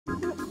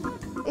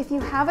If you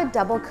have a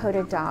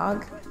double-coated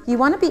dog, you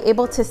want to be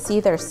able to see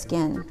their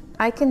skin.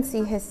 I can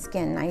see his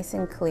skin nice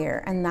and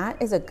clear, and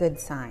that is a good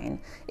sign.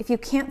 If you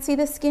can't see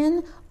the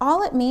skin,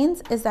 all it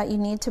means is that you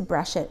need to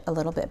brush it a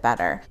little bit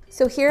better.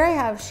 So here I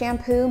have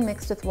shampoo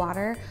mixed with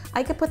water.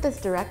 I could put this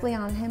directly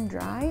on him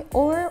dry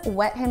or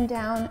wet him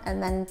down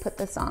and then put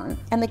this on.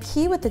 And the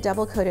key with the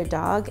double-coated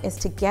dog is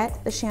to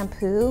get the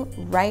shampoo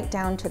right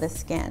down to the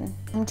skin.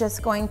 I'm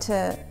just going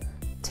to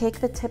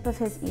take the tip of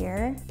his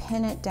ear,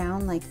 pin it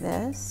down like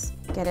this,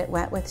 get it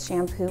wet with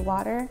shampoo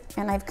water,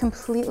 and I've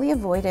completely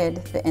avoided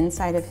the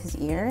inside of his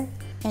ear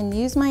and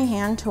use my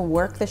hand to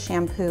work the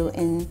shampoo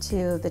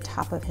into the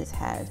top of his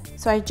head.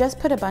 So I just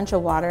put a bunch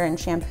of water and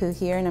shampoo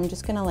here, and I'm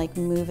just gonna like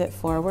move it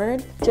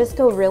forward. Just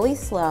go really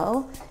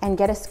slow and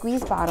get a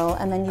squeeze bottle,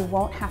 and then you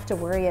won't have to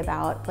worry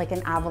about like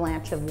an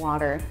avalanche of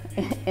water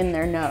in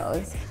their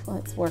nose.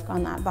 Let's work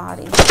on that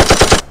body.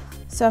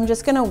 So I'm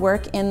just gonna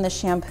work in the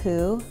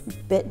shampoo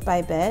bit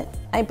by bit.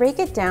 I break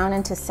it down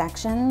into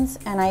sections,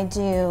 and I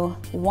do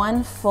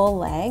one full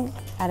leg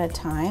at a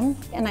time.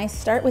 And I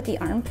start with the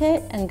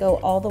armpit and go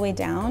all the way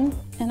down,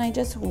 and I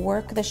just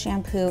work the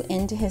shampoo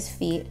into his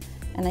feet,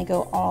 and I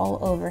go all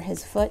over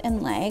his foot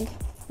and leg.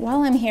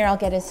 While I'm here, I'll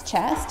get his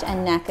chest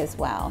and neck as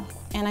well.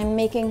 And I'm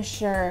making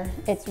sure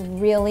it's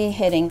really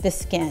hitting the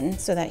skin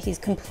so that he's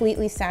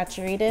completely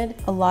saturated.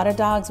 A lot of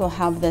dogs will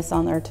have this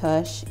on their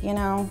tush, you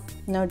know,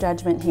 no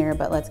judgment here,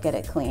 but let's get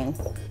it clean.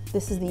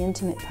 This is the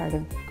intimate part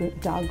of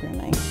dog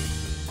grooming.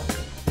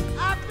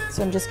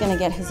 So I'm just gonna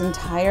get his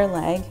entire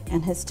leg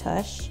and his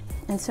tush.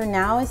 And so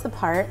now is the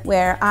part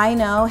where I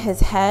know his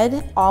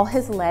head, all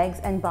his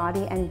legs and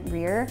body and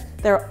rear,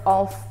 they're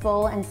all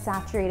full and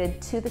saturated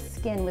to the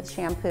skin with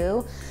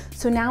shampoo.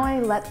 So now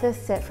I let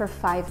this sit for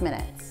 5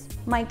 minutes.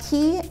 My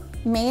key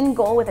main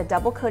goal with a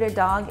double-coated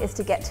dog is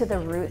to get to the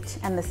root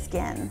and the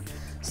skin.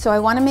 So I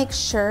want to make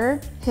sure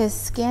his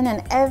skin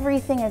and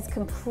everything is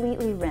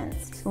completely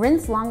rinsed.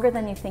 Rinse longer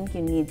than you think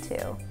you need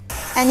to.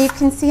 And you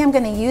can see I'm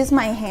going to use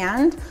my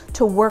hand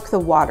to work the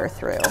water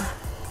through.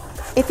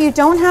 If you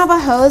don't have a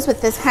hose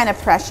with this kind of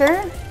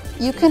pressure,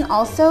 you can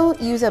also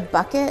use a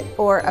bucket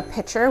or a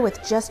pitcher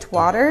with just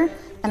water,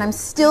 and I'm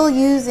still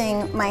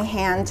using my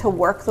hand to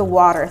work the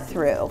water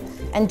through.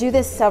 And do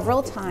this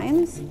several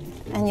times,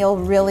 and you'll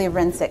really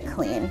rinse it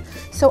clean.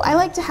 So I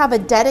like to have a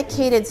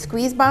dedicated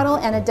squeeze bottle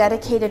and a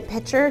dedicated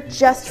pitcher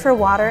just for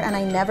water, and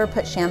I never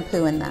put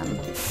shampoo in them.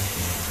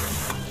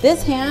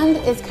 This hand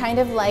is kind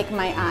of like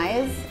my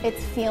eyes.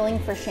 It's feeling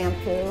for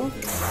shampoo.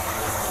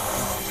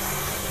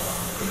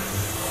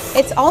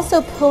 It's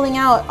also pulling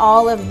out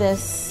all of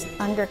this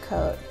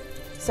undercoat.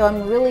 So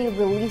I'm really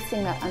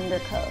releasing that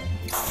undercoat.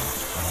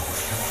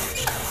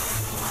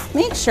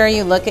 Make sure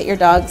you look at your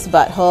dog's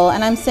butthole,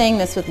 and I'm saying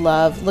this with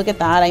love. Look at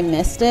that, I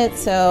missed it.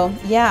 So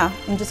yeah,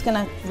 I'm just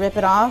gonna rip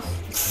it off,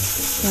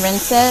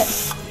 rinse it,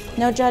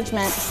 no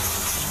judgment.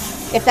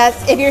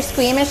 If you're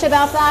squeamish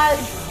about that,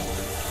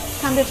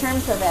 come to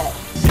terms with it.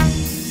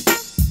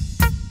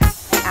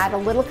 Add a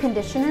little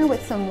conditioner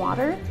with some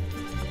water,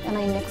 and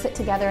I mix it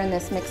together in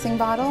this mixing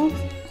bottle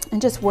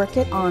and just work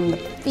it on the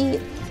feet,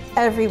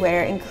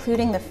 everywhere,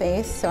 including the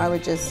face. So I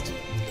would just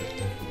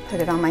put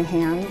it on my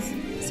hands.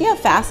 See how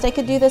fast I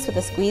could do this with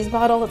a squeeze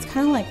bottle? That's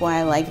kind of like why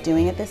I like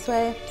doing it this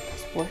way.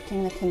 Just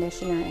working the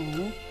conditioner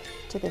in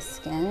to the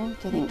skin,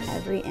 getting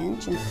every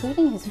inch,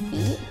 including his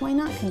feet. Why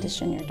not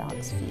condition your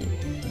dog's feet?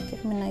 Give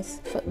him a nice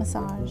foot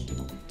massage.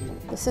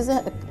 This is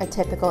a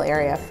typical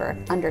area for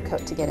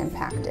undercoat to get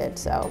impacted,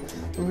 so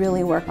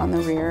really work on the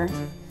rear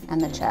and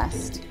the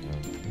chest.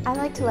 I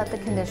like to let the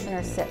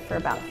conditioner sit for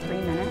about 3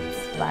 minutes,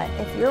 but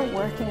if you're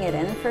working it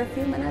in for a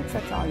few minutes,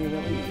 that's all you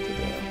really need to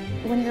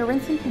do. When you're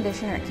rinsing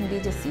conditioner, it can be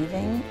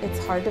deceiving.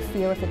 It's hard to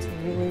feel if it's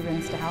really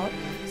rinsed out.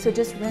 So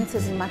just rinse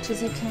as much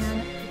as you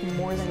can,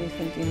 more than you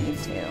think you need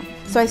to.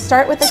 So I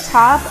start with the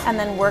top and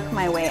then work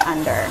my way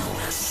under.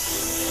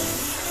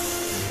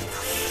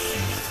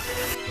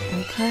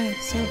 Okay,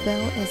 so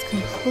Bill is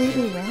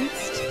completely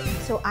rinsed.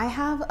 So I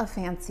have a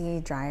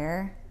fancy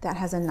dryer that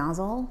has a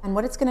nozzle, and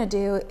what it's gonna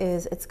do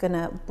is it's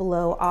gonna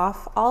blow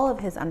off all of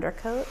his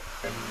undercoat.